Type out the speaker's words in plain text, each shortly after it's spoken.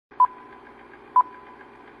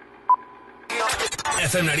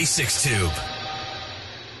FM96 tube.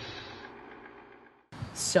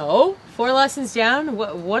 So, 4 lessons down,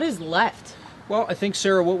 what is left? Well, I think,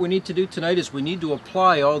 Sarah, what we need to do tonight is we need to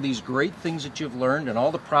apply all these great things that you've learned and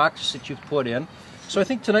all the practice that you've put in. So I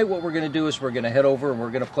think tonight what we're going to do is we're going to head over and we're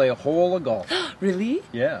going to play a hole of golf. Really?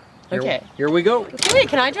 Yeah. Okay. Here we go. Okay, wait,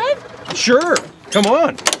 can I drive? Sure. Come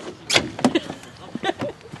on.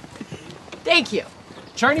 Thank you.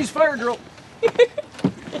 Chinese fire drill.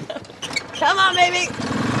 Come on, baby.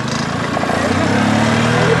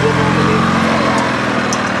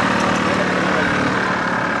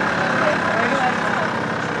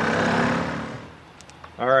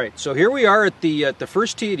 All right, so here we are at the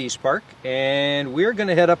first tee at East Park, and we're going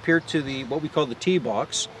to head up here to the what we call the tee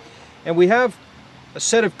box, and we have a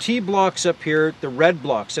set of tee blocks up here, the red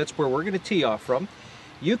blocks. That's where we're going to tee off from.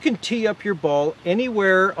 You can tee up your ball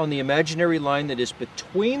anywhere on the imaginary line that is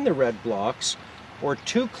between the red blocks or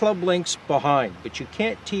 2 club lengths behind, but you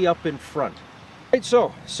can't tee up in front. Right,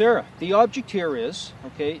 so Sarah, the object here is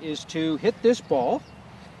to hit this ball,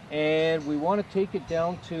 and we want to take it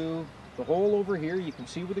down to the hole over here. You can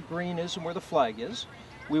see where the green is and where the flag is.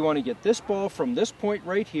 We want to get this ball from this point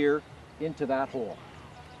right here into that hole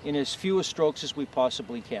in as few strokes as we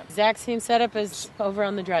possibly can. Exact same setup as over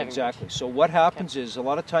on the driving range. Exactly. So what happens is a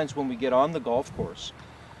lot of times when we get on the golf course,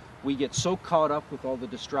 we get so caught up with all the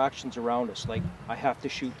distractions around us, like I have to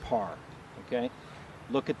shoot par, okay?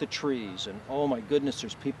 Look at the trees and oh my goodness,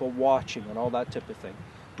 there's people watching and all that type of thing.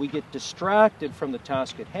 We get distracted from the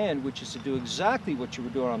task at hand, which is to do exactly what you were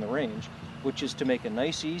doing on the range, which is to make a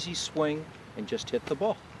nice easy swing and just hit the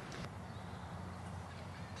ball.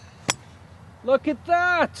 Look at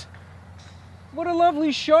that! What a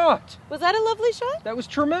lovely shot! Was that a lovely shot? That was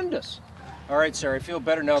tremendous. All right, Sarah, I feel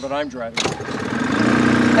better now that I'm driving.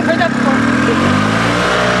 I've heard that before.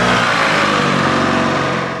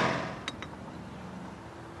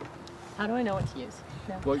 How do I know what to use?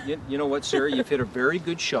 No. Well, you know what, Sarah? You've hit a very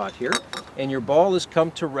good shot here, and your ball has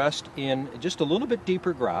come to rest in just a little bit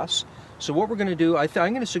deeper grass. So what we're going to do, I'm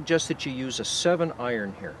going to suggest that you use a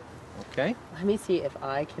 7-iron here, okay? Let me see if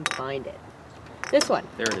I can find it. This one.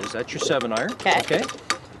 There it is. That's your 7-iron. Okay.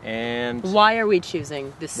 And why are we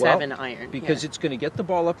choosing the 7-iron? Because it's going to get the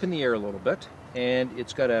ball up in the air a little bit, and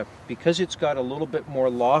because it's got a little bit more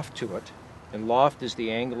loft to it, and loft is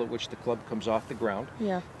the angle at which the club comes off the ground.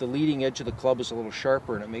 Yeah. The leading edge of the club is a little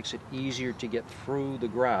sharper, and it makes it easier to get through the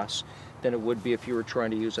grass than it would be if you were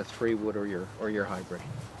trying to use a 3-wood or your hybrid.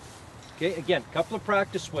 Okay, again, a couple of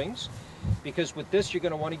practice swings, because with this you're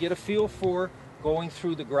going to want to get a feel for going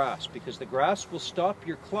through the grass, because the grass will stop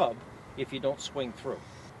your club if you don't swing through.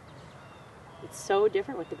 It's so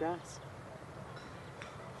different with the grass.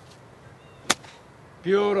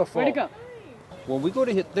 Beautiful. Way to go. When we go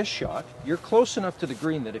to hit this shot, you're close enough to the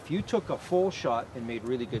green that if you took a full shot and made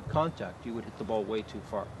really good contact, you would hit the ball way too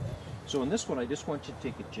far. So in this one, I just want you to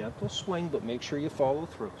take a gentle swing, but make sure you follow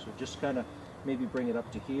through. So just kind of maybe bring it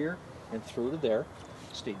up to here and through to there.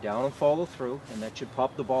 Stay down and follow through, and that should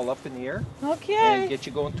pop the ball up in the air. Okay. And get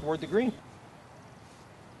you going toward the green.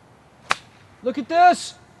 Look at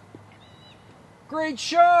this! Great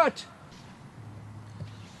shot!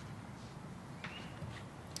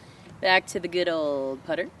 Back to the good old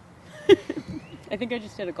putter. I think I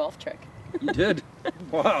just did a golf trick. You did?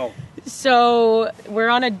 Wow. So we're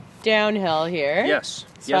on a downhill here. Yes.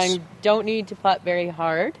 So I don't need to putt very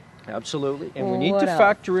hard. Absolutely. And we need to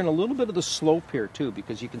factor in a little bit of the slope here too,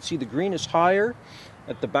 because you can see the green is higher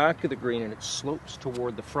at the back of the green and it slopes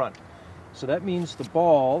toward the front. So that means the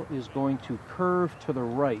ball is going to curve to the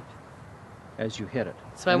right as you hit it.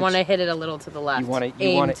 So I want to hit it a little to the left. You want to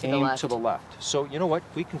aim to the left. So you know what?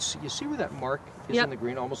 We can see. You see where that mark is in the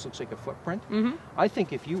green? Almost looks like a footprint. Mm-hmm. I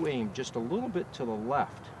think if you aim just a little bit to the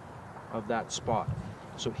left of that spot,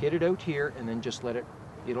 so hit it out here and then just let it.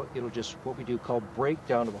 It'll just what we do call break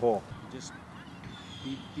down to the hole. Just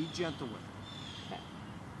be gentle with it. Okay.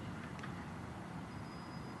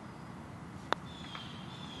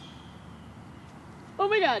 Oh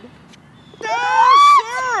my God!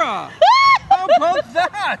 Oh, Sarah! How about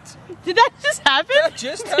that? Did that just happen? That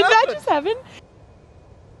just happened. Did that just happen?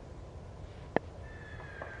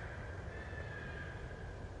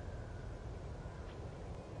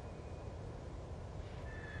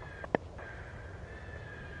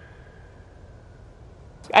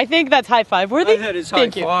 I think that's high five worthy. That is high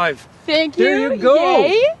five. Thank you. There you go.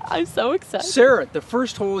 Yay. I'm so excited. Sarah, the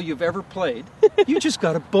first hole you've ever played, you just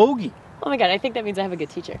got a bogey. Oh my God, I think that means I have a good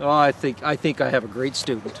teacher. Oh, I think I have a great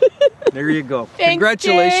student. There you go. Thanks,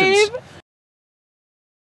 Congratulations. Dave.